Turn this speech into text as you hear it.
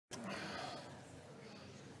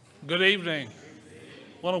Good evening. I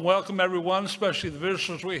want to welcome everyone, especially the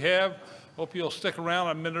visitors we have. Hope you'll stick around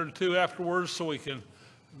a minute or two afterwards so we can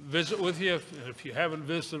visit with you if you haven't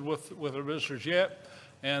visited with our visitors yet,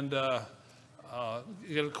 and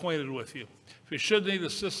get acquainted with you. If you should need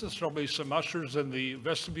assistance, there'll be some ushers in the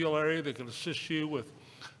vestibule area that can assist you with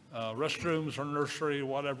restrooms or nursery or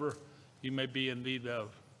whatever you may be in need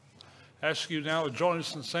of. I ask you now to join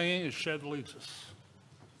us in singing as Shed leads us.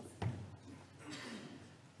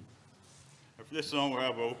 For this song, we'll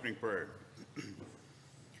have an opening prayer.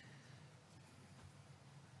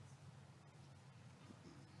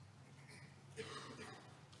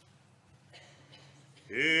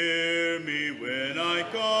 Hear me when I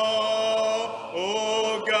call,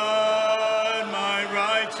 O God, my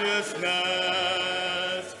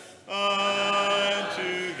righteousness.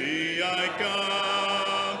 Unto thee I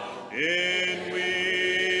come in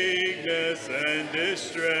weakness and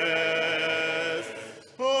distress.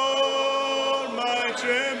 Hold my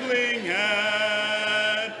trembling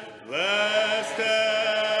hand, lest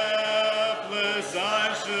helpless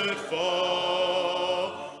I should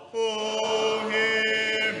fall. Oh,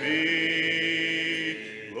 hear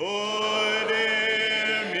me, Lord,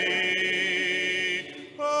 hear me.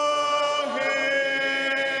 Oh,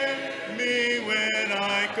 hear me when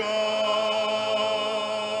I call.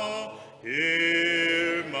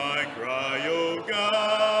 Hear my cry, O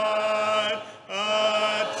God,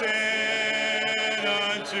 attend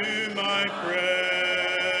unto my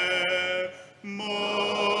prayer.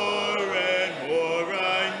 More and more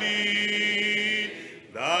I need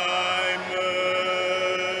thy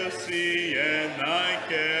mercy and thy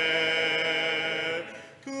care.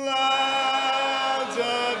 Clouds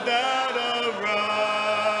of doubt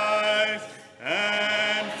arise,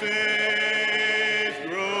 and faith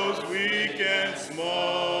grows weak and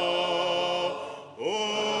small.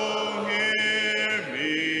 Oh, hear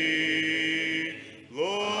me,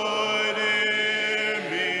 Lord, hear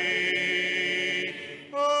me.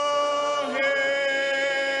 Oh,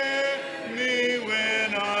 hear me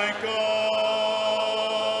when I call.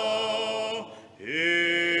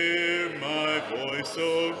 Hear my voice,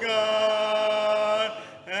 O God,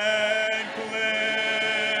 and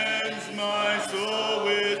cleanse my soul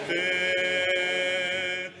within.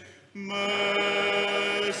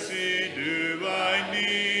 Mercy do I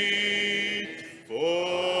need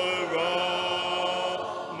for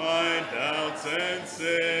all my doubts and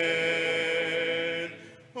sin.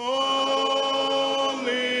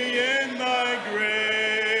 Only in thy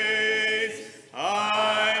grace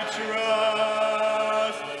I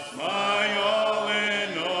trust, my all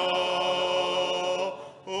in all.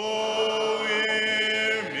 Oh,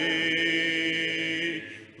 hear me,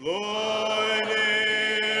 Lord,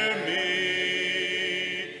 hear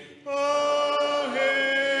me. Oh,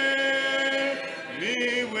 hear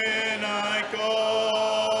me when I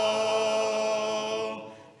call.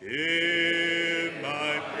 Hear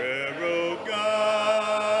my prayer, O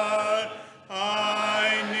God.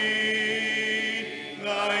 I need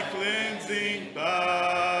thy cleansing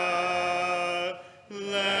power.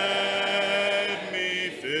 Let me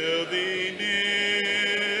feel thee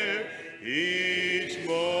near each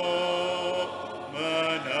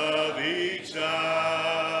moment of each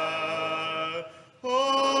hour.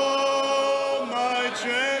 Oh, my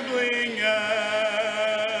trembling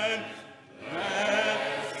hand,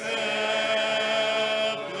 lest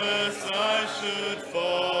helpless I should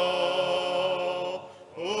fall.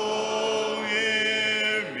 Oh,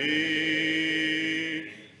 hear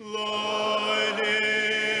me, Lord,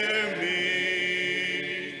 hear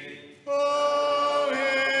me. Oh,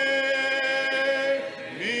 hear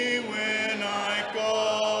me when I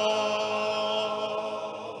call.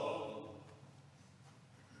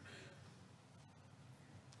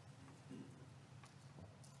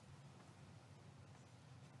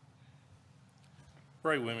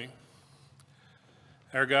 Pray with me.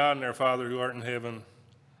 Our God and our Father who art in heaven,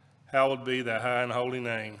 hallowed be thy high and holy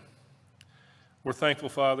name. We're thankful,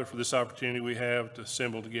 Father, for this opportunity we have to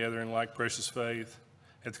assemble together in like precious faith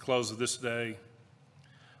at the close of this day.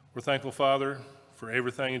 We're thankful, Father, for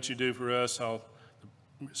everything that you do for us, all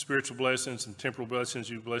the spiritual blessings and temporal blessings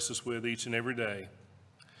you bless us with each and every day.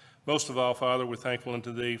 Most of all, Father, we're thankful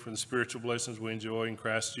unto thee for the spiritual blessings we enjoy in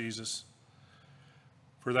Christ Jesus,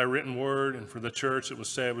 for thy written word and for the church that was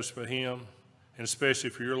established by him, and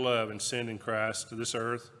especially for your love in sending Christ to this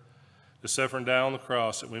earth to suffer and die on the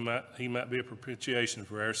cross that he might be a propitiation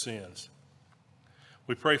for our sins.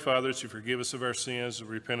 We pray, Father, that you forgive us of our sins and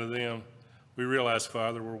repent of them. We realize,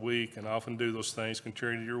 Father, we're weak and often do those things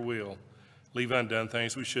contrary to your will, leave undone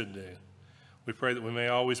things we should do. We pray that we may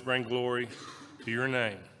always bring glory to your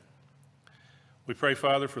name. We pray,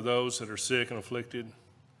 Father, for those that are sick and afflicted,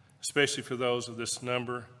 especially for those of this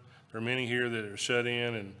number. There are many here that are shut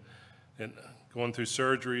in and going through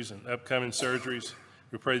surgeries and upcoming surgeries.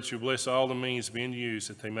 We pray that you bless all the means being used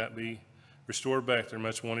that they might be restored back to their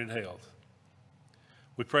much wanted health.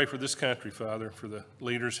 We pray for this country, Father, for the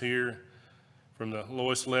leaders here, from the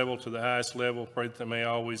lowest level to the highest level. Pray that they may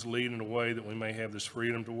always lead in a way that we may have this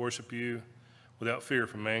freedom to worship you without fear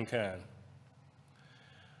from mankind.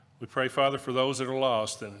 We pray, Father, for those that are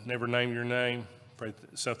lost and never name your name. Pray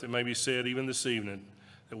that something may be said even this evening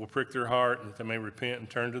that will prick their heart and that they may repent and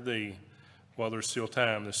turn to thee while there's still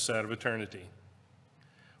time this side of eternity.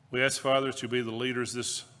 We ask, Father, that you be the leaders of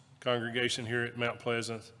this congregation here at Mount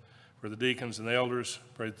Pleasant, for the deacons and the elders.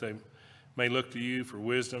 Pray that they may look to you for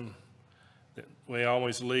wisdom, that we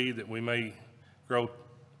always lead, that we may grow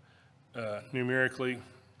numerically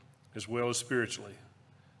as well as spiritually.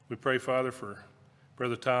 We pray, Father, for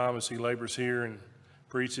Brother Tom as he labors here and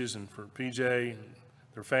preaches, and for PJ and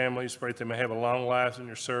their families. Pray that they may have a long life in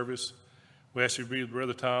your service. We ask you to be with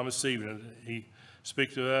Brother Tom this evening. He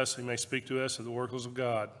speak to us. He may speak to us of the oracles of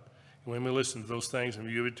God. And when we listen to those things in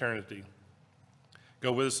view of eternity,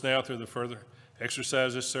 go with us now through the further exercise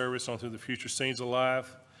of this service on through the future scenes of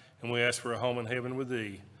life. And we ask for a home in heaven with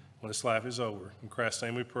thee when this life is over. In Christ's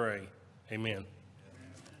name we pray. Amen.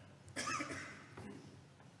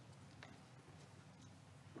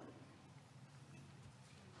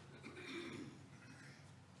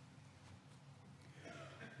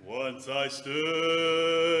 Once I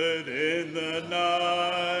stood in the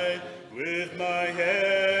night with my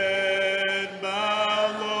head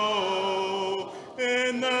bowed low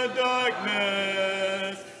in the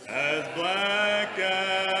darkness as black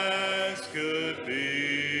as could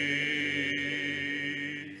be,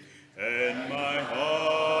 and my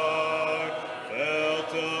heart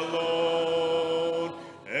felt alone,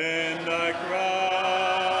 and I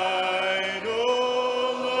cried,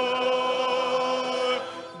 "Oh Lord,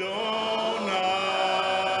 don't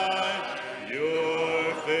hide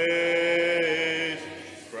your face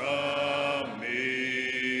from me.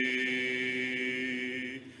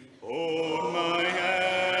 Hold my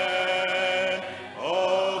hand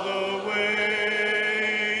all the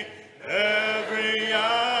way, every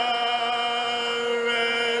hour,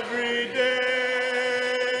 every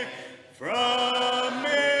day, from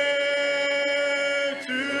here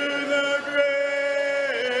to the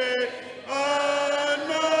great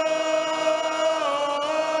unknown.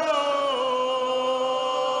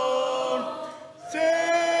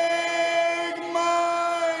 Take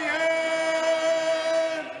my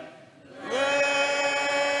hand,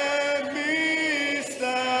 let me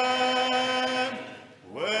stand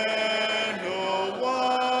where no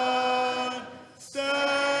one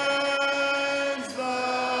stands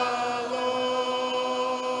alone."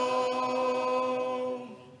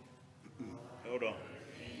 Hold on.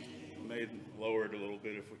 May lower it a little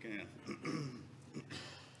bit if we can.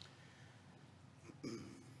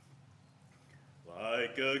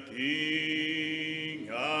 Like a king,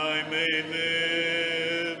 I may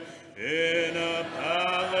live in a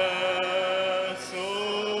palace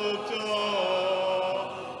so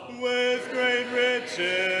tall, with great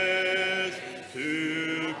riches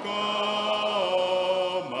to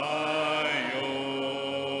call my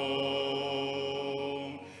own.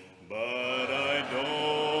 But I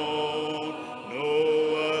don't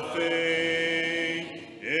know a thing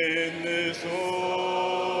in this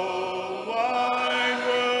whole wide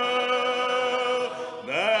world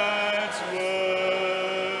that's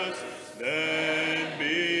worse than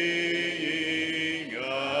being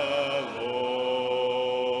alone.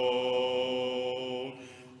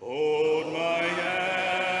 Hold my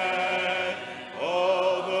hand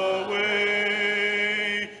all the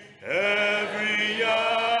way, every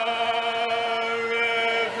hour,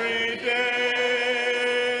 every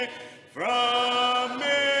day, from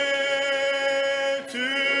here to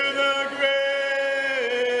the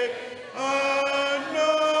great unknown.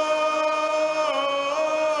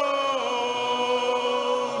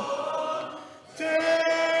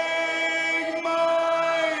 Take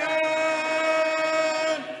my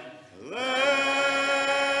hand,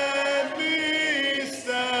 let me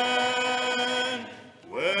stand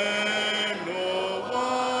where no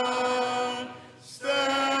one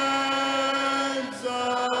stands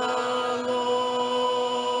alone.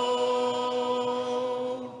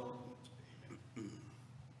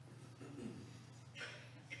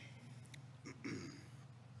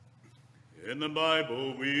 In the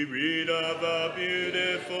Bible we read of a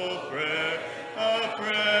beautiful prayer, a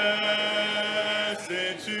press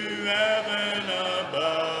into heaven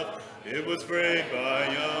above. It was prayed by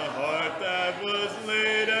a heart that was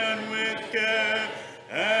laden with care.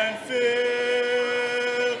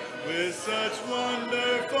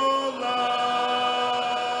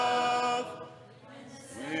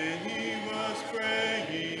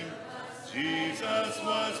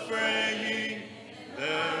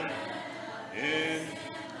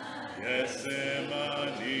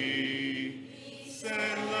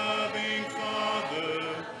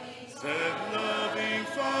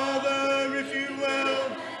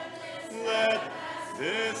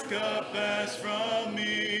 this cup pass from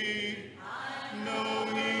me. No,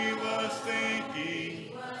 he was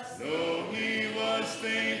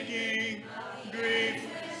thinking, grief,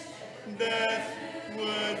 death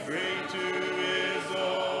would bring to his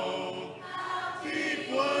own. Deep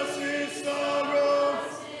was his sorrow,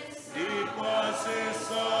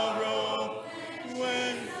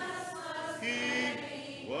 when he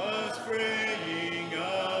was praying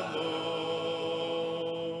alone.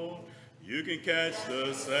 You can catch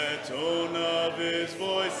the sad tone of his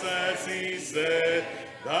voice as he said,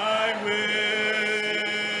 "Thy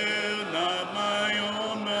will, not my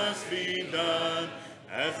own, must be done."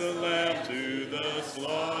 As the lamb to the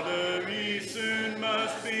slaughter, he soon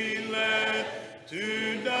must be led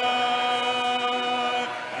to die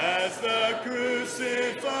as the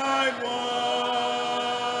crucified one.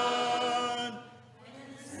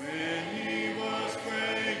 When he was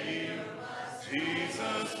praying,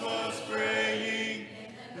 Jesus was praying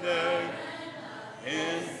there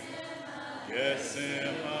in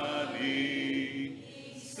Gethsemane.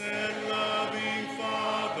 Said loving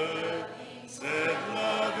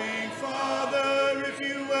Father, if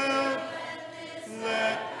you will,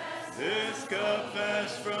 let this cup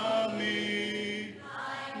pass from me.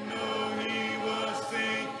 No, he was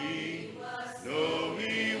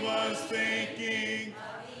thinking,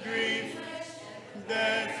 grief,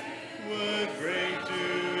 death would bring to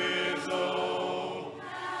his own.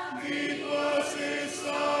 Deep was his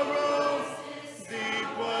sorrow,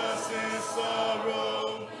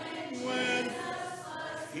 when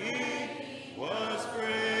he was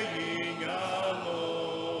praying alone.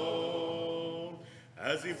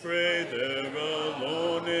 As he prayed there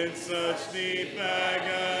alone in such deep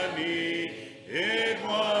agony, it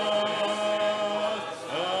was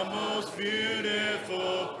a most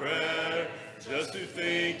beautiful prayer. Just to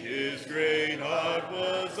think his great heart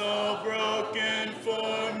was all broken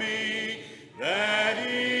for me, that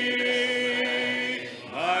he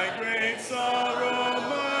my great sorrow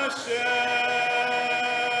must share.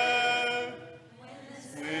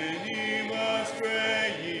 When he was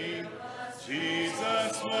praying,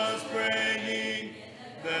 Jesus was praying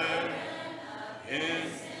there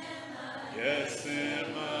in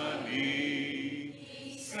Gethsemane.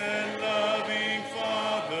 Said loving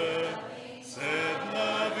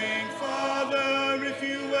Father, if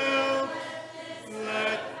you will,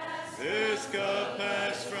 let this cup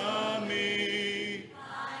pass from me.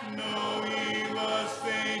 No, he was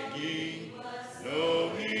thinking,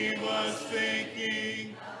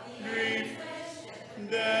 grief,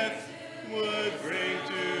 death would bring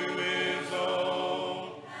to his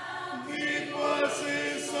own. Deep was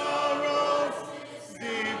his sorrow,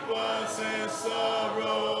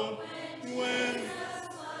 when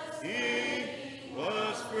he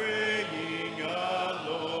was praying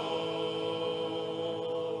alone.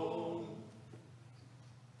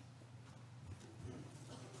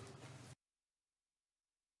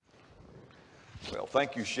 Well,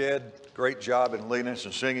 thank you, Shed. Great job in leading us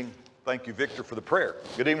and singing. Thank you, Victor, for the prayer.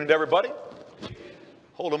 Good evening to everybody.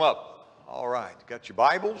 Hold them up. All right. Got your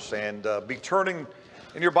Bibles, and be turning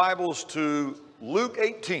in your Bibles to Luke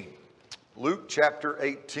 18. Luke chapter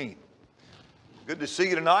 18. Good to see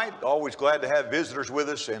you tonight. Always glad to have visitors with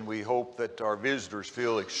us, and we hope that our visitors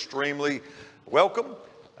feel extremely welcome.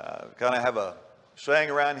 Kind of have a saying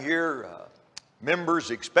around here, members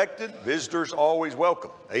expected, visitors always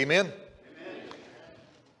welcome. Amen? Amen.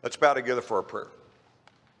 Let's bow together for our prayer.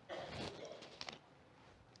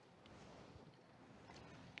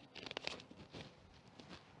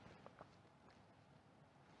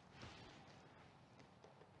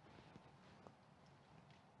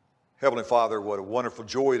 Heavenly Father, what a wonderful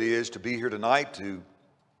joy it is to be here tonight to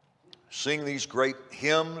sing these great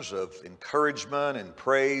hymns of encouragement and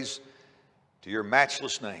praise to your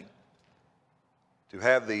matchless name. To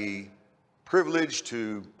have the privilege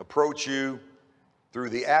to approach you through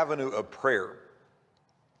the avenue of prayer.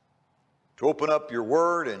 To open up your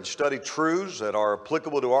word and study truths that are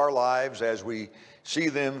applicable to our lives as we see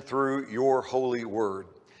them through your holy word.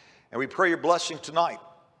 And we pray your blessing tonight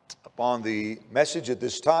upon the message at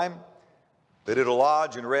this time, that it'll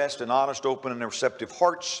lodge and rest in honest, open, and receptive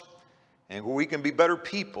hearts, and we can be better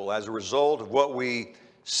people as a result of what we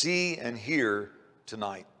see and hear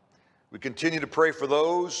tonight. We continue to pray for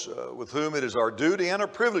those with whom it is our duty and our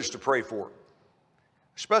privilege to pray for,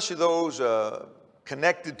 especially those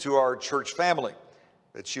connected to our church family,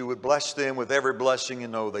 that you would bless them with every blessing you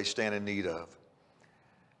know they stand in need of.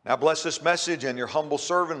 Now bless this message and your humble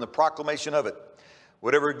servant and the proclamation of it.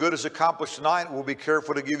 Whatever good is accomplished tonight, we'll be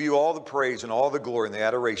careful to give you all the praise and all the glory and the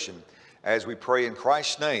adoration as we pray in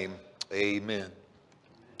Christ's name. Amen.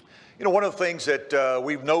 You know, one of the things that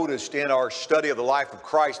we've noticed in our study of the life of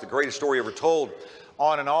Christ, the greatest story ever told,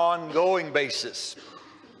 on an ongoing basis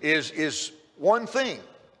is one thing,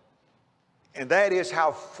 and that is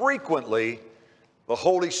how frequently the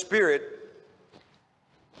Holy Spirit,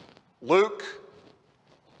 Luke,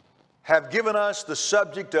 have given us the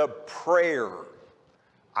subject of prayer.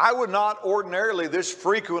 I would not ordinarily this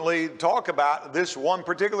frequently talk about this one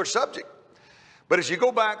particular subject. But as you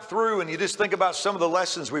go back through and you just think about some of the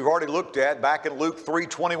lessons we've already looked at back in Luke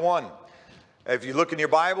 3:21, if you look in your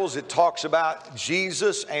Bibles, it talks about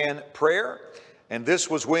Jesus and prayer. And this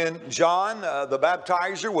was when John, the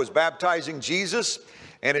baptizer, was baptizing Jesus.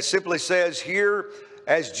 And it simply says here,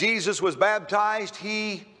 as Jesus was baptized,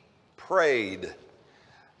 he prayed.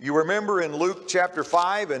 You remember in Luke chapter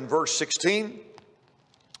 5 and verse 16,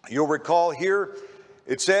 you'll recall here,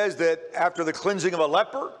 it says that after the cleansing of a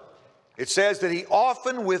leper, it says that he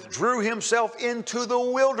often withdrew himself into the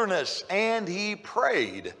wilderness and he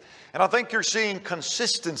prayed. And I think you're seeing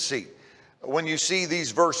consistency when you see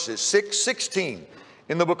these verses. 6:16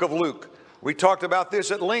 in the book of Luke. We talked about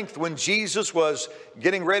this at length when Jesus was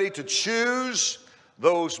getting ready to choose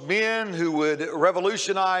those men who would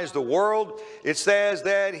revolutionize the world. It says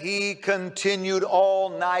that he continued all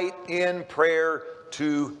night in prayer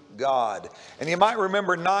to God. And you might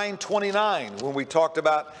remember 9:29 when we talked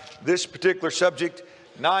about this particular subject.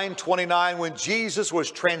 9:29, when Jesus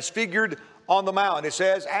was transfigured on the mountain. It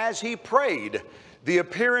says, as he prayed, the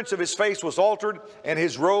appearance of his face was altered and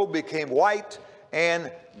his robe became white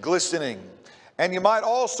and glistening. And you might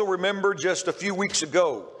also remember just a few weeks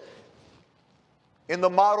ago in the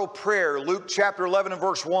model prayer, Luke chapter 11 and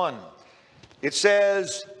verse 1, it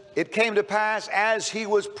says, it came to pass as he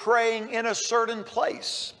was praying in a certain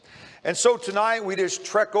place. And so tonight we just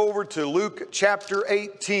trek over to Luke chapter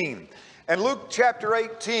 18. And Luke chapter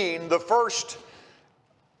 18, the first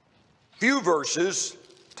few verses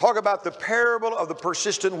talk about the parable of the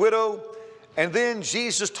persistent widow. And then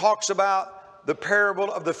Jesus talks about the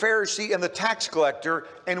parable of the Pharisee and the tax collector.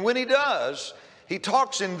 And when he does, he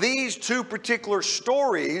talks in these two particular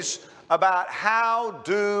stories about how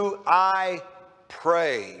do I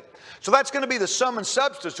pray. So that's going to be the sum and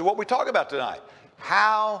substance of what we talk about tonight.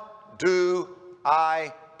 How do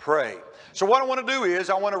I pray? So what I want to do is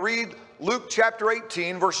I want to read Luke chapter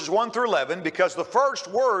 18 verses 1 through 11, because the first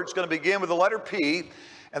word is going to begin with the letter P,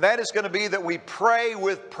 and that is going to be that we pray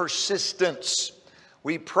with persistence.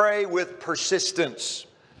 We pray with persistence.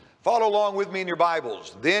 Follow along with me in your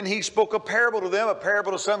Bibles. Then he spoke a parable to them, a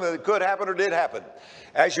parable of something that could happen or did happen.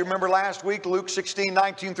 As you remember last week, Luke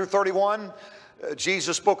 16:19 through 31,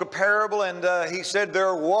 Jesus spoke a parable, and he said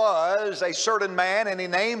there was a certain man, and he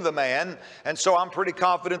named the man. And so I'm pretty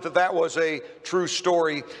confident that that was a true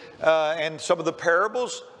story. And some of the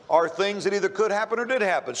parables are things that either could happen or did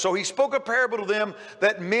happen. So he spoke a parable to them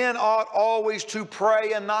that men ought always to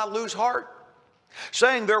pray and not lose heart,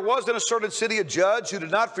 saying there was in a certain city a judge who did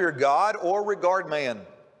not fear God or regard man.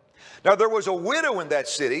 Now there was a widow in that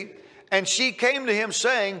city, and she came to him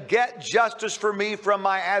saying, get justice for me from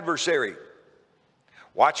my adversary.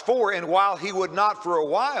 Watch 4, and while he would not for a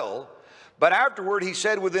while, but afterward he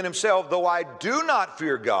said within himself, though I do not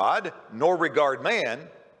fear God, nor regard man,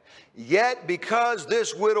 yet because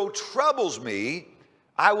this widow troubles me,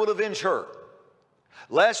 I will avenge her,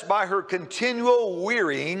 lest by her continual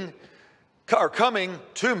wearying or coming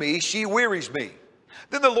to me, she wearies me.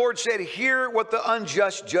 Then the Lord said, hear what the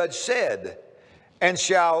unjust judge said. And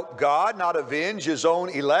shall God not avenge his own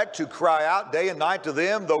elect who cry out day and night to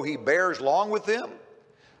them, though he bears long with them?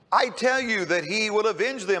 I tell you that he will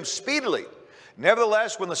avenge them speedily.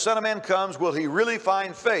 Nevertheless, when the Son of Man comes, will he really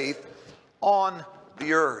find faith on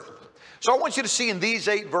the earth? So I want you to see in these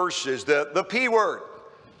 8 verses the P word,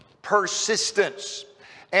 persistence.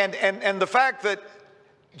 And the fact that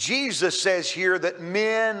Jesus says here that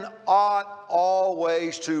men ought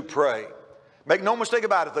always to pray. Make no mistake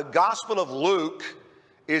about it, the Gospel of Luke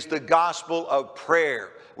is the gospel of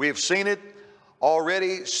prayer. We have seen it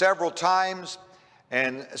already several times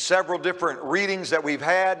and several different readings that we've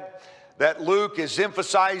had, that Luke is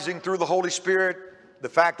emphasizing through the Holy Spirit the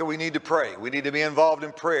fact that we need to pray. We need to be involved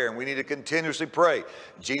in prayer, and we need to continuously pray.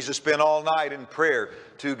 Jesus spent all night in prayer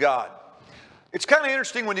to God. It's kind of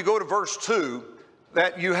interesting when you go to verse 2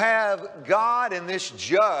 that you have God and this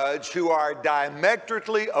judge who are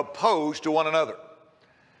diametrically opposed to one another.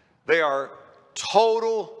 They are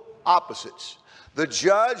total opposites. The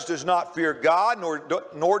judge does not fear God,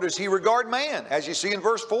 nor does he regard man, as you see in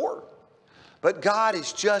verse 4. But God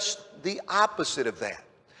is just the opposite of that.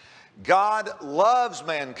 God loves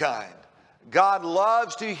mankind. God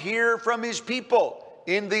loves to hear from his people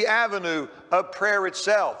in the avenue of prayer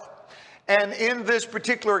itself. And in this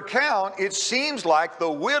particular account, it seems like the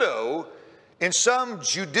widow, in some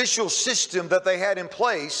judicial system that they had in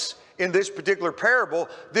place in this particular parable,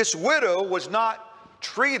 this widow was not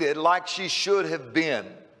treated like she should have been.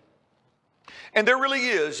 And there really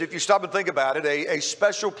is, if you stop and think about it, a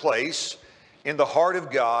special place in the heart of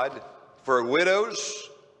God for widows,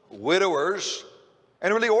 widowers,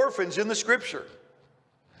 and really orphans in the Scripture.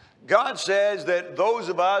 God says that those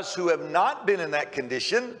of us who have not been in that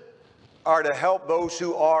condition are to help those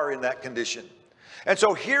who are in that condition. And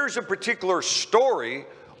so here's a particular story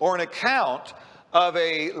or an account of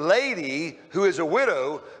a lady who is a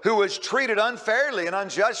widow who was treated unfairly and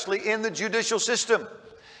unjustly in the judicial system.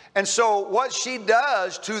 And so what she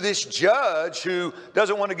does to this judge who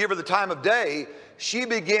doesn't want to give her the time of day, she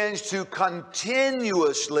begins to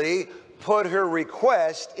continuously put her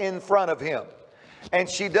request in front of him. And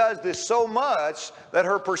she does this so much that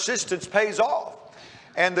her persistence pays off.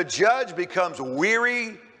 And the judge becomes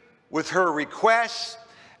weary with her requests.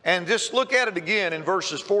 And just look at it again in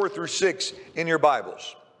verses 4 through 6 in your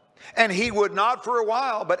Bibles. And he would not for a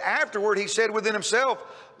while, but afterward he said within himself,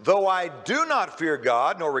 though I do not fear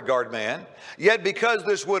God nor regard man, yet because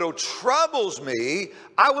this widow troubles me,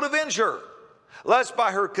 I will avenge her, lest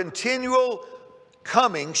by her continual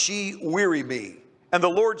coming she weary me. And the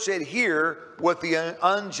Lord said, hear what the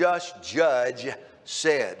unjust judge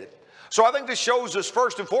said. So I think this shows us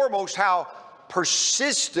first and foremost how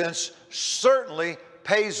persistence certainly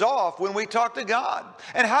pays off when we talk to God.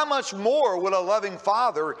 And how much more will a loving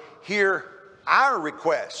Father hear our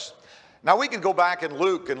requests? Now we can go back in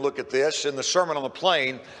Luke and look at this in the Sermon on the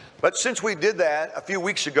Plain, but since we did that a few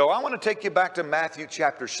weeks ago, I want to take you back to Matthew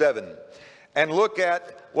chapter 7 and look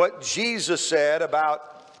at what Jesus said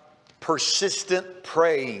about persistent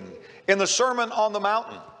praying in the Sermon on the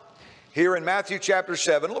Mountain. Here in Matthew chapter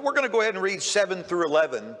 7, we're going to go ahead and read 7 through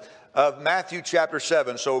 11 of Matthew chapter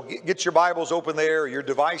 7. So get your Bibles open there, your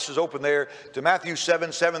devices open there to Matthew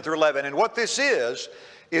 7, 7 through 11. And what this is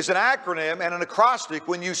an acronym and an acrostic.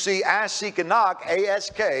 When you see ask, seek, and knock,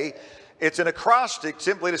 A-S-K, it's an acrostic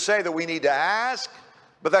simply to say that we need to ask,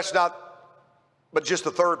 but that's not, but just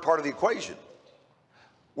the third part of the equation.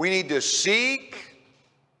 We need to seek,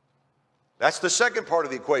 that's the second part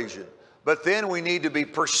of the equation. But then we need to be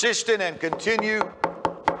persistent and continue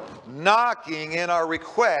knocking in our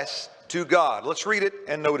requests to God. Let's read it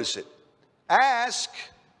and notice it. Ask,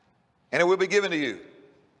 and it will be given to you.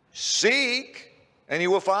 Seek, and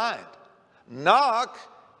you will find. Knock,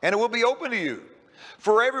 and it will be open to you.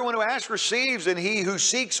 For everyone who asks receives, and he who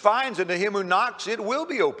seeks finds, and to him who knocks it will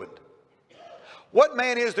be opened. What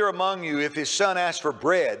man is there among you, if his son asks for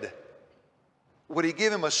bread, would he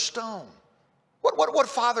give him a stone? What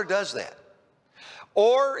father does that?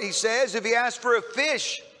 Or he says, if he asks for a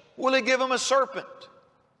fish, will he give him a serpent?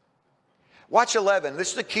 Watch 11. This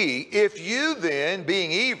is the key. If you then,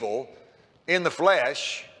 being evil in the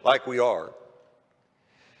flesh, like we are,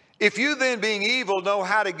 if you then, being evil, know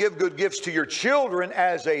how to give good gifts to your children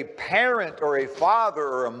as a parent or a father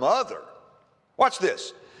or a mother, watch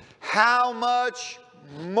this. How much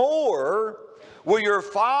more will your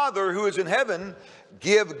Father who is in heaven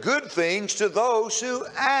give good things to those who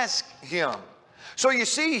ask him? So you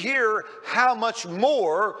see here, how much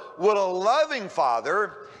more will a loving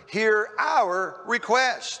Father hear our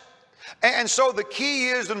request? And so the key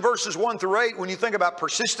is in verses 1 through 8, when you think about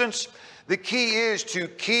persistence, the key is to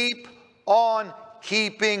keep on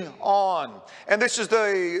keeping on. And this is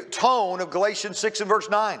the tone of Galatians 6 and verse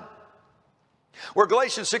 9, where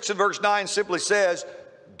Galatians 6 and verse 9 simply says,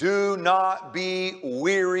 do not be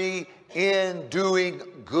weary in doing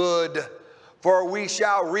good, for we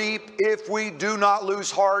shall reap if we do not lose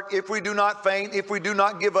heart, if we do not faint, if we do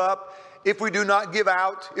not give up, if we do not give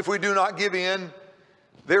out, if we do not give in.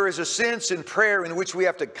 There is a sense in prayer in which we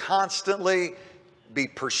have to constantly be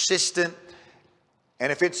persistent.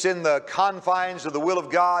 And if it's in the confines of the will of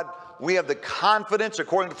God, we have the confidence,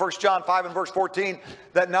 according to 1 John 5 and verse 14,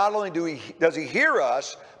 that not only does he hear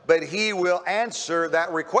us, but he will answer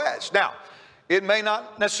that request. Now, it may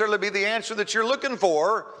not necessarily be the answer that you're looking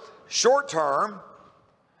for short term,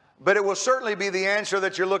 but it will certainly be the answer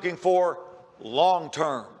that you're looking for long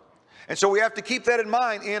term. And so we have to keep that in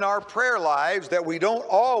mind in our prayer lives, that we don't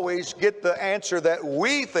always get the answer that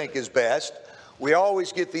we think is best. We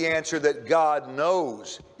always get the answer that God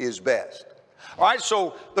knows is best. All right,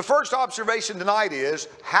 so the first observation tonight is,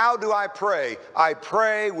 how do I pray? I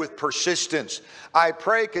pray with persistence. I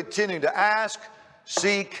pray continuing to ask,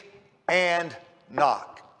 seek, and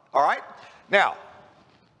knock. All right? Now,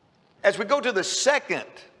 as we go to the second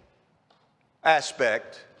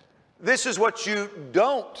aspect, this is what you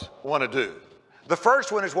don't want to do. The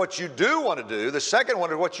first one is what you do want to do. The second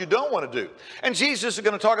one is what you don't want to do. And Jesus is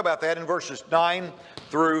going to talk about that in verses 9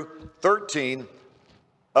 through 13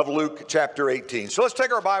 of Luke chapter 18. So let's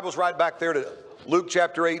take our Bibles right back there to Luke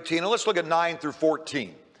chapter 18, and let's look at 9 through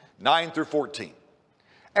 14. 9 through 14.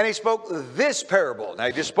 And he spoke this parable. Now,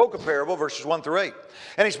 he just spoke a parable, verses 1 through 8.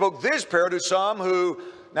 And he spoke this parable to some who,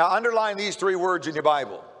 now underline these three words in your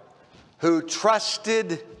Bible, who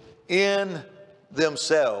trusted in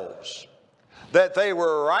themselves that they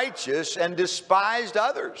were righteous and despised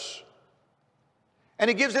others. And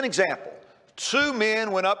he gives an example. Two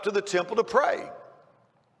men went up to the temple to pray.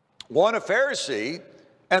 One a Pharisee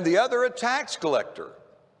and the other a tax collector.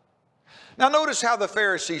 Now notice how the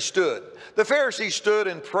Pharisee stood. The Pharisee stood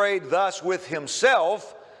and prayed thus with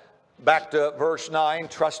himself. Back to verse 9,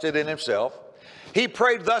 trusted in himself. He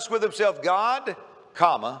prayed thus with himself, God,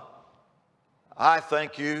 comma, I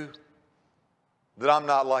thank you that I'm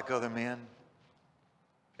not like other men,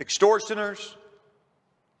 extortioners,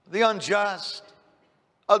 the unjust,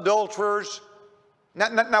 adulterers.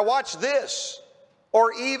 Now watch this.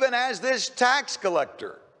 Or even as this tax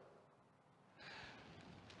collector.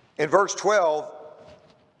 In verse 12,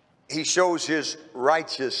 he shows his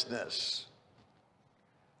righteousness.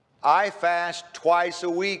 I fast twice a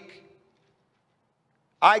week.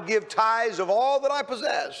 I give tithes of all that I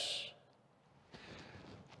possess.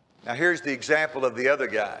 Now here's the example of the other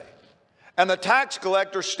guy. And the tax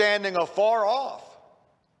collector, standing afar off,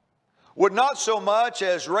 would not so much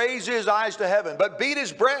as raise his eyes to heaven, but beat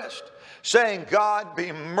his breast, saying, God,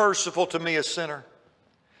 be merciful to me, a sinner.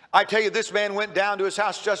 I tell you, this man went down to his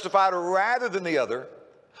house justified rather than the other.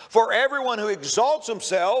 For everyone who exalts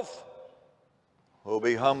himself will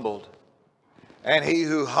be humbled, and he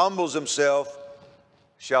who humbles himself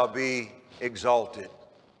shall be exalted.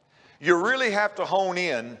 You really have to hone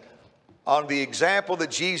in on the example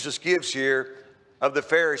that Jesus gives here of the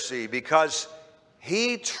Pharisee, because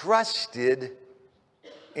he trusted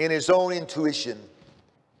in his own intuition.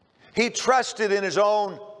 He trusted in his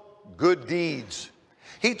own good deeds.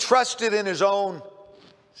 He trusted in his own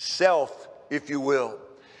self, if you will.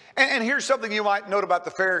 And here's something you might note about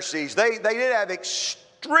the Pharisees. They did have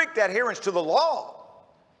strict adherence to the law.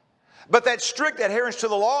 But that strict adherence to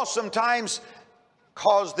the law sometimes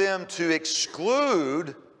caused them to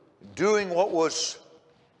exclude doing what was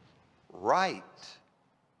right.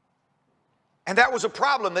 And that was a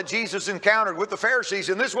problem that Jesus encountered with the Pharisees.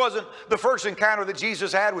 And this wasn't the first encounter that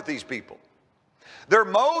Jesus had with these people. Their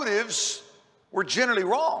motives were generally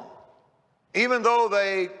wrong, even though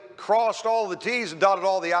they crossed all the T's and dotted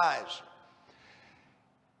all the I's.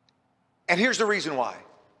 And here's the reason why.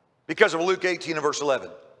 Because of Luke 18 and verse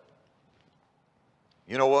 11.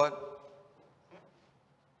 You know what?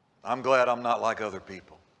 I'm glad I'm not like other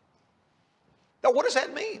people. Now, what does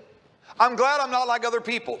that mean? I'm glad I'm not like other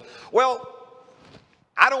people. Well,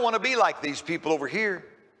 I don't want to be like these people over here.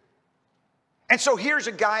 And so here's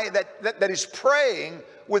a guy that is praying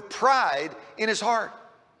with pride in his heart.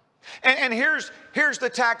 And here's the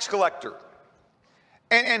tax collector.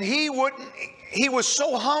 And he was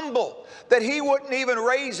so humble that he wouldn't even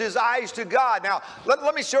raise his eyes to God. Now,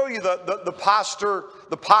 let me show you the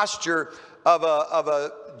posture of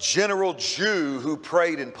a general Jew who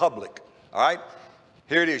prayed in public. All right?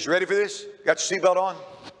 Here it is. You ready for this? Got your seatbelt on?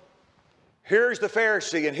 Here's the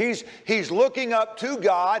Pharisee, and he's looking up to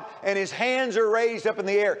God, and his hands are raised up in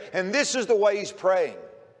the air. And this is the way he's praying.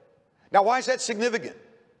 Now, why is that significant?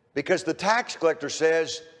 Because the tax collector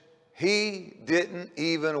says he didn't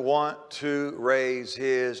even want to raise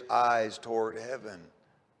his eyes toward heaven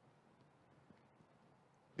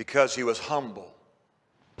because he was humble.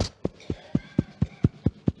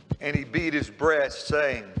 And he beat his breast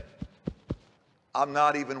saying, I'm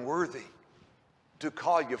not even worthy to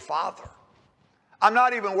call you Father. I'm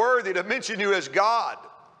not even worthy to mention you as God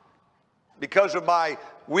because of my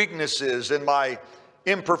weaknesses and my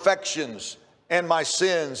imperfections and my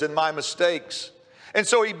sins and my mistakes. And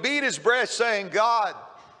so he beat his breast saying, God,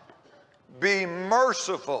 be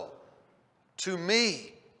merciful to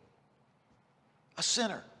me, a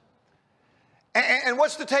sinner. And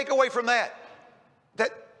what's the takeaway from that?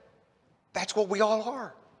 That's what we all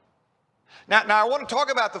are. Now I want to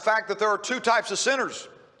talk about the fact that there are two types of sinners.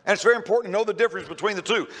 And it's very important to know the difference between the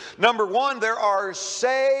two. Number one, there are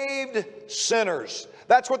saved sinners.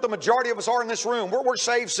 That's what the majority of us are in this room. We're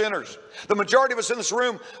saved sinners. The majority of us in this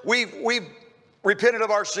room, we've repented of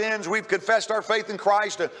our sins. We've confessed our faith in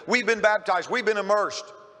Christ. We've been baptized. We've been immersed.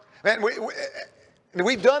 And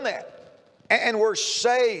we've done that. And we're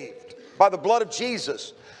saved by the blood of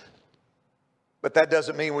Jesus. But that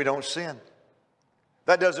doesn't mean we don't sin.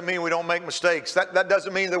 That doesn't mean we don't make mistakes. That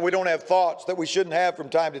doesn't mean that we don't have thoughts that we shouldn't have from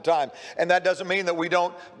time to time. And that doesn't mean that we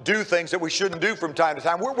don't do things that we shouldn't do from time to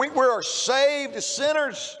time. We are saved as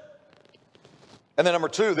sinners. And then number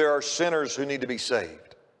two, there are sinners who need to be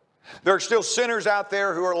saved. There are still sinners out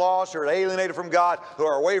there who are lost, who are alienated from God, who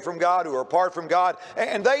are away from God, who are apart from God,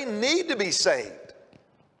 and they need to be saved.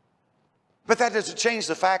 But that doesn't change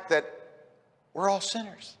the fact that we're all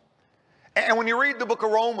sinners. And when you read the book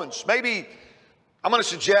of Romans, maybe I'm going to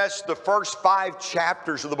suggest the first 5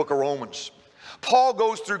 chapters of the book of Romans. Paul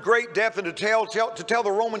goes through great depth and detail to tell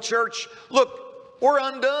the Roman church, look, we're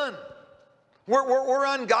undone. We're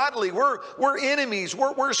ungodly. We're enemies.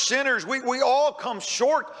 We're sinners. We all come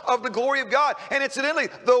short of the glory of God. And incidentally,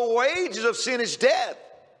 the wages of sin is death.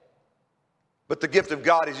 But the gift of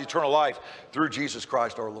God is eternal life through Jesus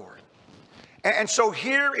Christ our Lord. And so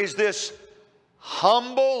here is this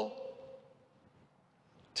humble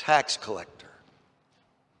tax collector.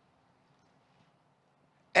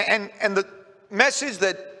 And the message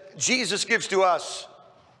that Jesus gives to us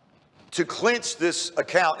to clinch this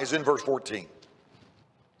account is in verse 14.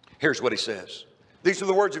 Here's what he says. These are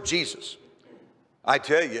the words of Jesus. I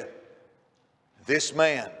tell you, this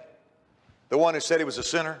man, the one who said he was a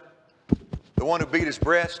sinner, the one who beat his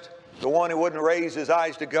breast, the one who wouldn't raise his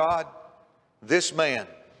eyes to God, this man,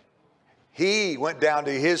 he went down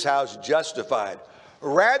to his house justified,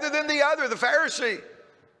 rather than the other, the Pharisee,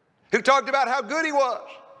 who talked about how good he was,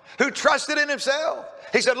 who trusted in himself.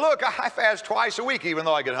 He said, look, I fast twice a week even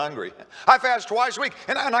though I get hungry. I fast twice a week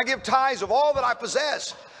and I give tithes of all that I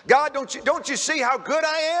possess. God, don't you see how good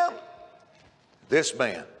I am? This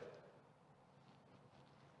man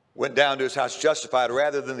went down to his house justified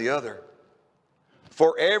rather than the other.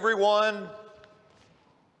 For everyone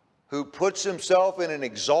who puts himself in an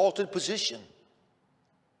exalted position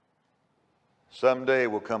someday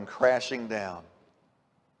will come crashing down,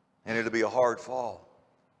 and it'll be a hard fall.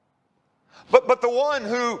 But the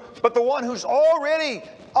one who's already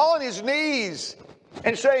on his knees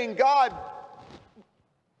and saying, God,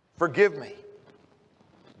 forgive me,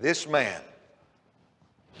 this man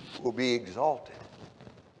will be exalted.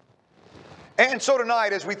 And so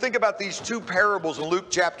tonight, as we think about these 2 parables in Luke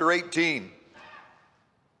chapter 18,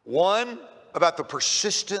 one about the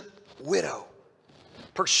persistent widow,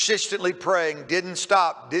 persistently praying, didn't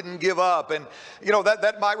stop, didn't give up. And, you know,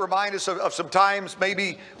 that might remind us of some times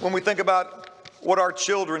maybe when we think about what our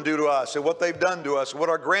children do to us and what they've done to us, what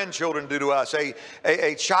our grandchildren do to us.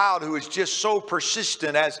 A child who is just so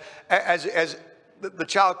persistent as the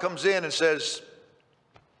child comes in and says,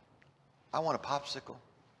 I want a popsicle.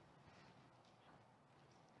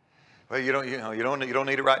 Well, you don't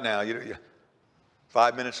need it right now.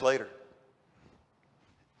 5 minutes later,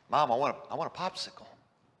 Mom, I want a popsicle.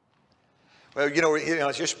 Well,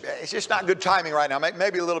 it's just not good timing right now.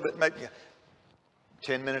 Maybe a little bit. Maybe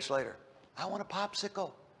 10 minutes later, I want a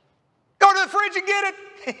popsicle. Go to the fridge and get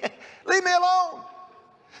it. Leave me alone.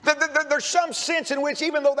 There's some sense in which,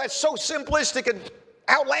 even though that's so simplistic and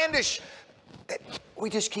outlandish, that we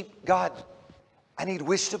just keep, God, I need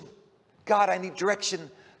wisdom. God, I need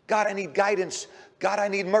direction. God, I need guidance. God, I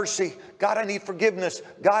need mercy. God, I need forgiveness.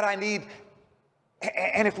 God, I need...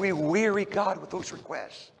 And if we weary God with those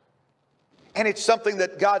requests, and it's something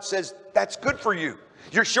that God says, that's good for you.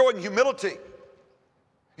 You're showing humility.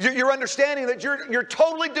 You're understanding that you're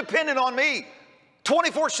totally dependent on me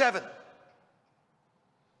 24/7.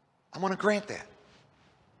 I'm going to grant that.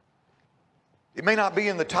 It may not be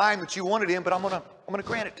in the time that you want it in, but I'm going to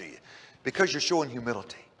grant it to you because you're showing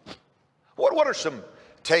humility. What are some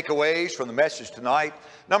takeaways from the message tonight?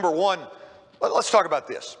 Number one, let's talk about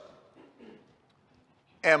this.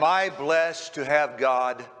 Am I blessed to have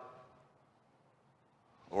God,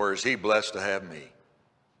 or is He blessed to have me?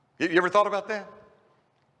 You ever thought about that?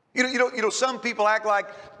 You know, some people act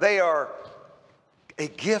like they are a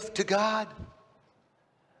gift to God.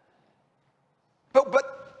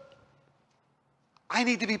 But I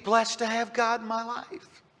need to be blessed to have God in my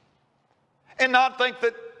life. And not think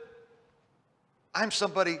that I'm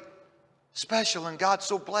somebody special and God's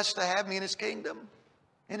so blessed to have me in His kingdom,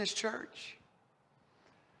 in His church.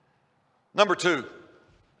 Number two,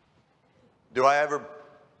 do I ever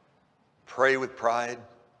pray with pride?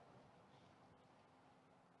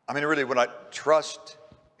 I mean, really, when I trust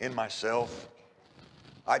in myself,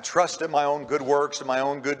 I trust in my own good works and my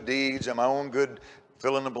own good deeds and my own good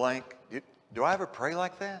fill in the blank. Do I ever pray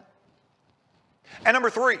like that? And number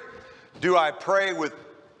three, do I pray with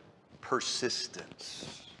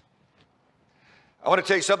persistence? I want to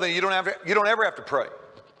tell you something. You don't ever have to pray.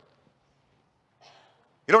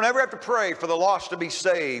 You don't ever have to pray for the lost to be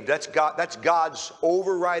saved. That's God's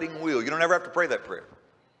overriding will. You don't ever have to pray that prayer.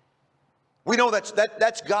 We know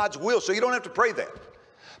that's God's will, so you don't have to pray that.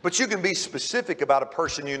 But you can be specific about a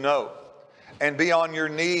person you know and be on your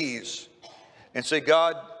knees and say,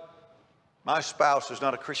 God, my spouse is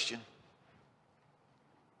not a Christian.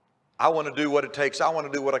 I want to do what it takes. I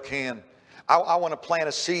want to do what I can. I want to plant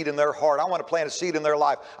a seed in their heart. I want to plant a seed in their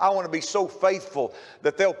life. I want to be so faithful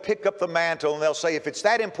that they'll pick up the mantle and they'll say, if it's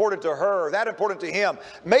that important to her or that important to him,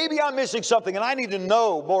 maybe I'm missing something and I need to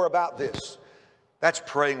know more about this. That's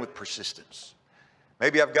praying with persistence.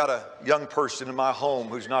 Maybe I've got a young person in my home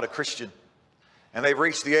who's not a Christian, and they've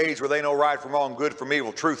reached the age where they know right from wrong, good from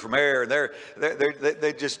evil, truth from error, and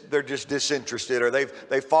they're just disinterested, or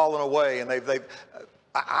they've fallen away, and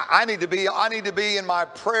I need to be in my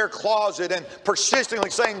prayer closet and persistently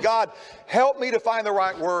saying, God, help me to find the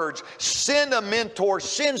right words. Send a mentor,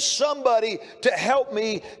 send somebody to help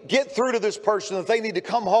me get through to this person that they need to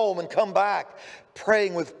come home and come back.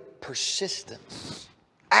 Praying with persistence.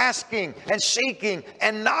 Asking and seeking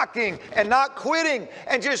and knocking and not quitting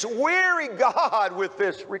and just weary God with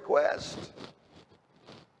this request.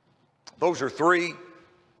 Those are 3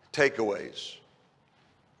 takeaways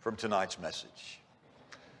from tonight's message.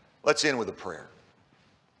 Let's end with a prayer.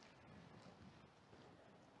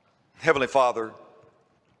 Heavenly Father,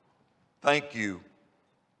 thank you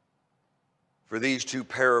for these 2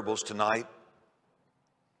 parables tonight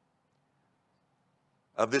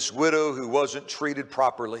of this widow who wasn't treated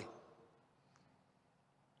properly.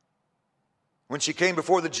 When she came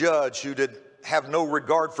before the judge, who did have no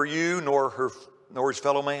regard for you nor his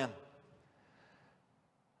fellow man.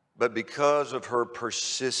 But because of her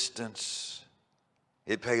persistence,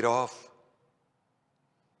 it paid off.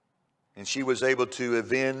 And she was able to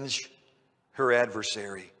avenge her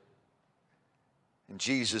adversary. And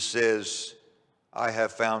Jesus says, I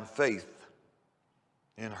have found faith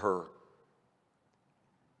in her.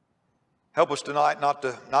 Help us tonight not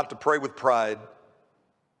to pray with pride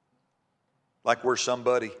like we're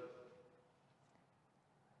somebody.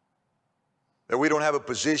 That we don't have a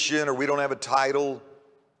position or we don't have a title,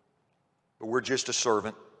 but we're just a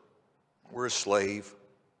servant. We're a slave.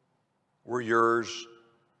 We're yours.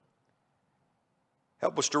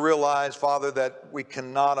 Help us to realize, Father, that we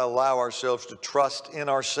cannot allow ourselves to trust in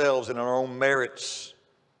ourselves, in our own merits,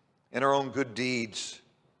 in our own good deeds,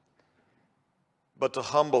 but to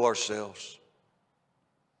humble ourselves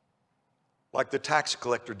like the tax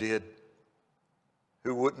collector did,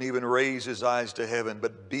 who wouldn't even raise his eyes to heaven,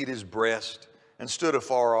 but beat his breast and stood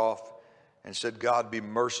afar off and said, God, be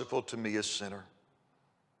merciful to me, a sinner.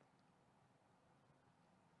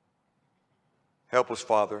 Help us,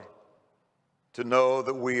 Father, to know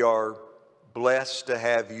that we are blessed to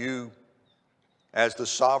have you as the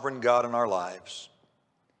sovereign God in our lives.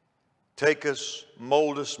 Take us,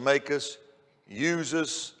 mold us, make us, use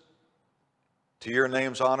us to your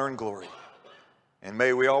name's honor and glory. And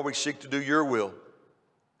may we always seek to do your will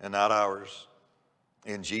and not ours.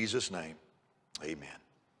 In Jesus' name, amen.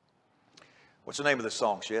 What's the name of this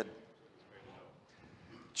song, Shed?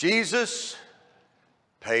 Jesus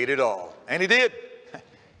paid it all. And he did.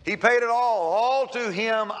 He paid it all. All to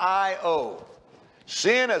him I owe.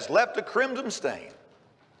 Sin has left a crimson stain.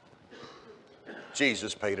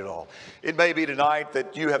 Jesus paid it all. It may be tonight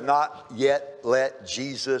that you have not yet let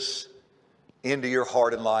Jesus into your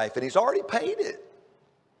heart and life, and he's already paid it.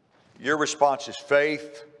 Your response is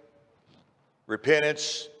faith,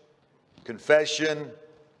 repentance, confession,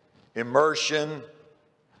 immersion,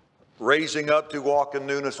 raising up to walk in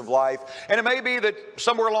newness of life. And it may be that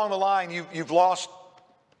somewhere along the line you've lost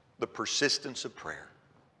the persistence of prayer.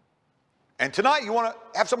 And tonight you want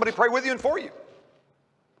to have somebody pray with you and for you.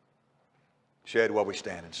 Shed while we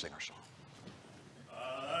stand and sing our song.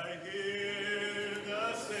 I hear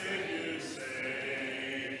the Savior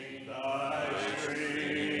say, thy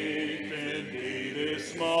strength indeed is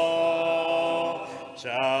small.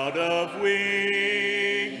 Child of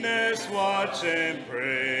weakness, watch and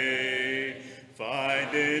pray.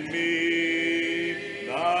 Find in me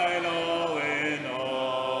thine all in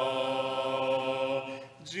all.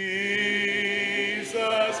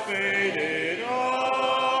 Jesus paid it all.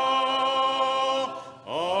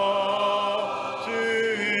 All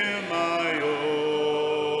to him I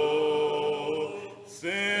owe.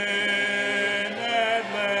 Sin had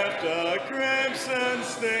left a crimson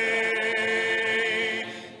stain.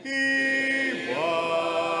 He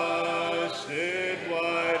washed it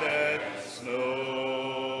white as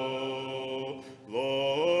snow.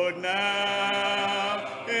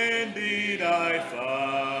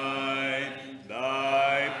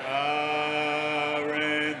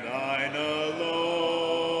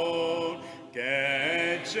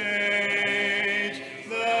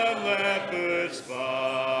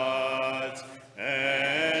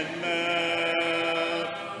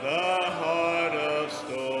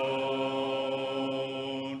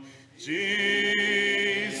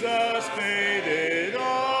 Jesus paid it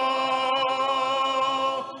all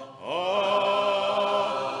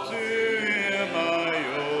to him I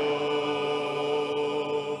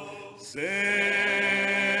owe.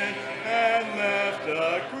 Sin had left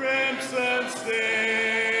a crimson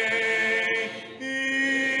stain,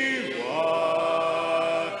 he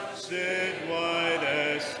washed it white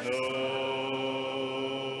as snow,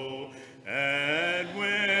 and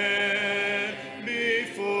when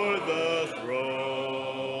before the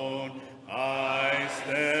throne I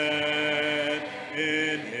stand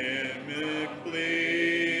in hymnic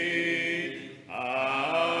plea,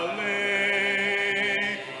 I'll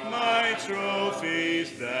lay my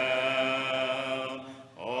trophies down,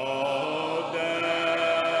 all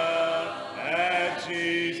down at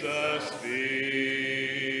Jesus' feet.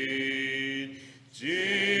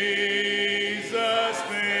 Jesus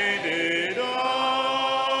paid it all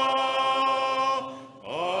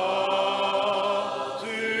to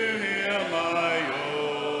him I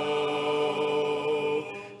owe.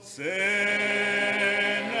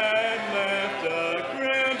 Sin had left a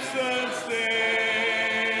crimson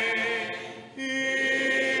stain,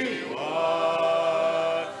 he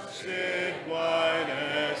washed it white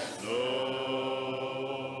as snow.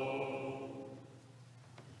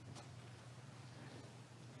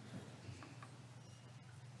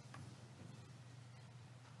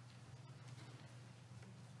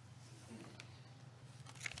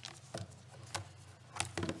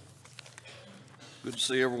 Good to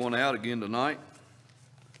see everyone out again tonight.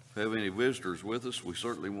 If you have any visitors with us, we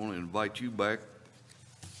certainly want to invite you back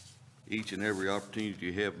each and every opportunity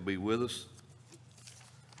you have to be with us.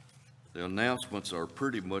 The announcements are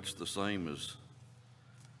pretty much the same as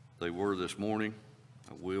they were this morning.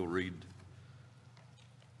 I will read the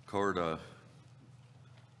card I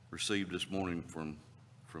received this morning from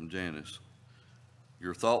Janice.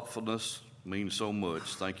 Your thoughtfulness means so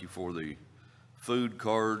much. Thank you for the food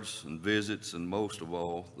cards and visits, and most of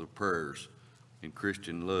all, the prayers in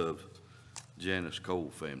Christian love, Janice Cole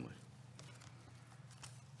family.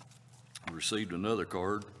 I received another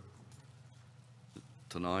card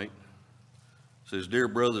tonight. It says, dear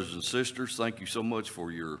brothers and sisters, thank you so much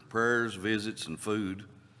for your prayers, visits, and food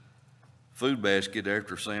basket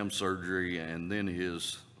after Sam's surgery and then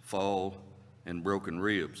his fall and broken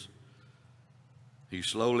ribs. He's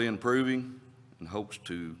slowly improving and hopes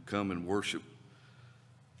to come and worship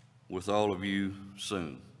with all of you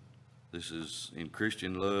soon. This is in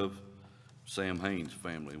Christian love, Sam Haynes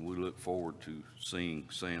family, and we look forward to seeing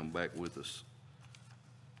Sam back with us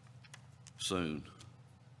soon.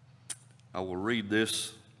 I will read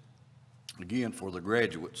this again for the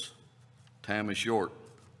graduates. Time is short.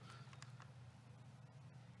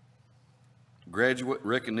 Graduate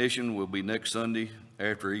recognition will be next Sunday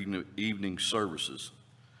after evening services.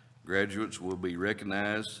 Graduates will be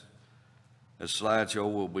recognized. A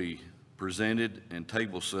slideshow will be presented and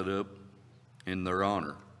tables set up in their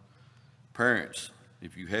honor. Parents,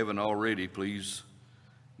 if you haven't already, please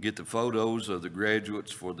get the photos of the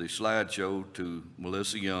graduates for the slideshow to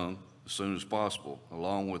Melissa Young as soon as possible,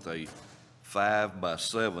 along with a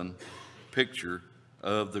 5x7 picture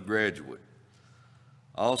of the graduate.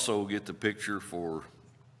 Also get the picture for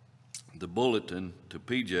the bulletin to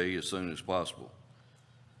PJ as soon as possible.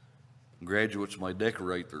 Graduates may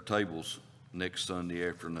decorate their tables next Sunday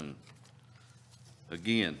afternoon.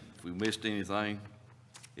 Again, if we missed anything,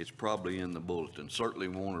 it's probably in the bulletin. Certainly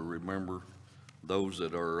want to remember those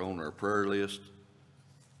that are on our prayer list.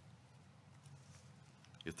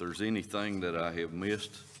 If there's anything that I have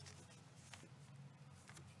missed,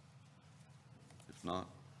 if not,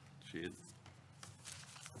 shit.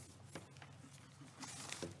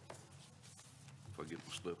 If I get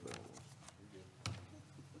my stuff out.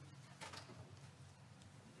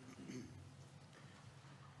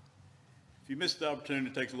 If you missed the opportunity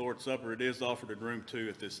to take the Lord's Supper, it is offered in room 2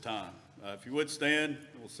 at this time. If you would stand,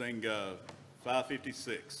 we'll sing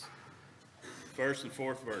 556, first and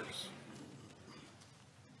fourth verse.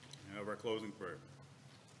 And have our closing prayer.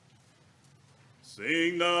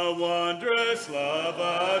 Sing the wondrous love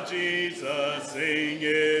of Jesus, sing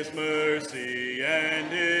his mercy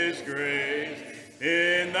and his grace.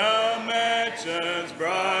 In the mansions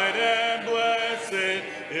bright and blessed,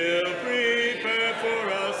 he'll prepare for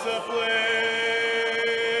us a place.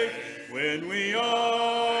 When we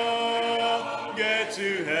all get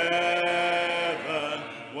to heaven,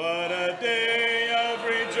 what a day of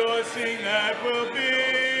rejoicing that will be.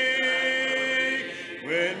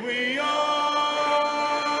 When we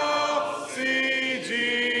all see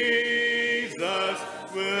Jesus,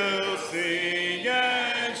 we'll sing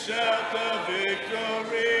and shout the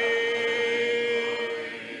victory.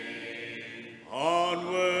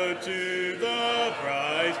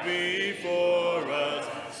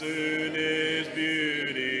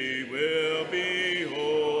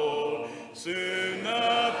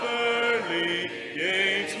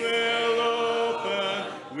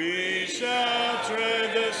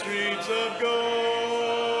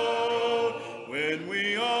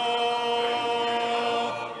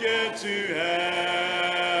 to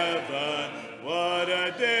heaven. What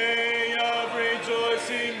a day of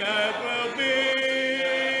rejoicing that will be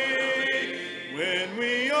when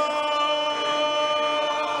we all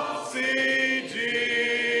see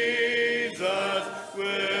Jesus.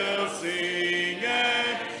 We'll sing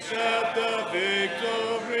and shout the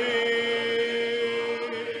victory.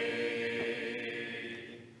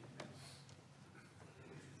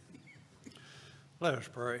 Let us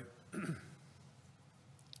pray.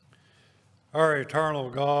 Our eternal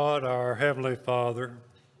God, our Heavenly Father,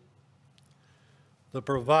 the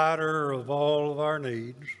provider of all of our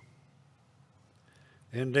needs,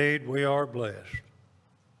 indeed we are blessed.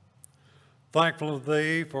 Thankful of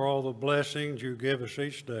Thee for all the blessings you give us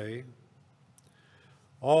each day,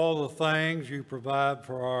 all the things you provide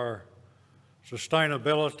for our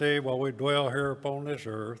sustainability while we dwell here upon this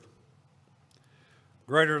earth.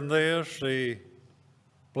 Greater than this, the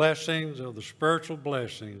blessings of the spiritual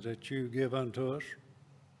blessings that you give unto us,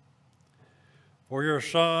 for your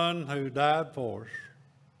Son who died for us,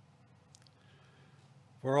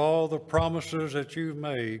 for all the promises that you've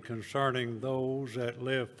made concerning those that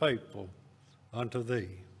live faithful unto thee.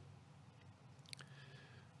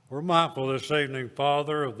 We're mindful this evening,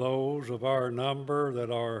 Father, of those of our number that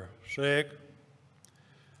are sick,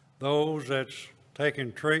 those that's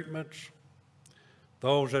taking treatments,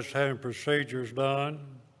 those that's having procedures done,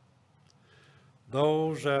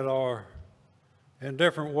 those that are in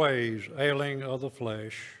different ways ailing of the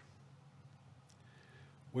flesh.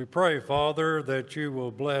 We pray, Father, that you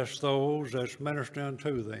will bless those that's ministering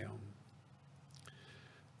to them.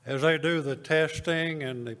 As they do the testing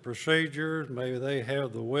and the procedures, may they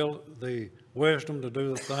have the wisdom to do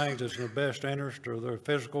the things that's in the best interest of their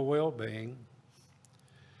physical well-being.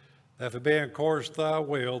 That if it be in accordance with thy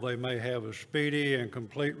will, they may have a speedy and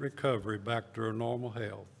complete recovery back to their normal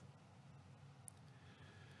health.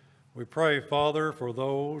 We pray, Father, for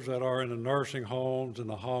those that are in the nursing homes and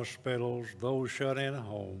the hospitals, those shut in at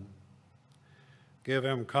home. Give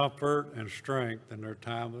them comfort and strength in their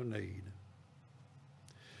time of need.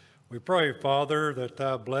 We pray, Father, that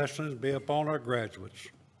thy blessings be upon our graduates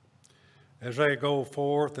as they go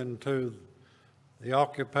forth into the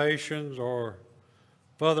occupations or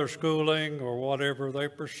further schooling or whatever they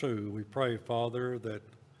pursue. We pray, Father, that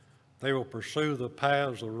they will pursue the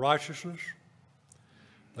paths of righteousness.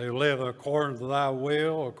 They live according to thy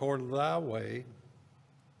will, according to thy way,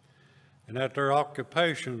 and that their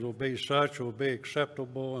occupations will be such will be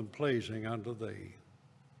acceptable and pleasing unto thee.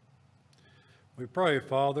 We pray,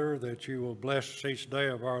 Father, that you will bless us each day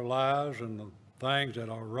of our lives and the things that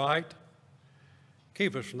are right.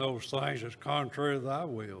 Keep us from those things that's contrary to thy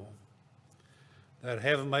will, that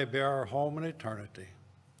heaven may be our home in eternity.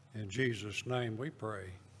 In Jesus' name we pray.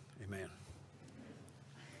 Amen.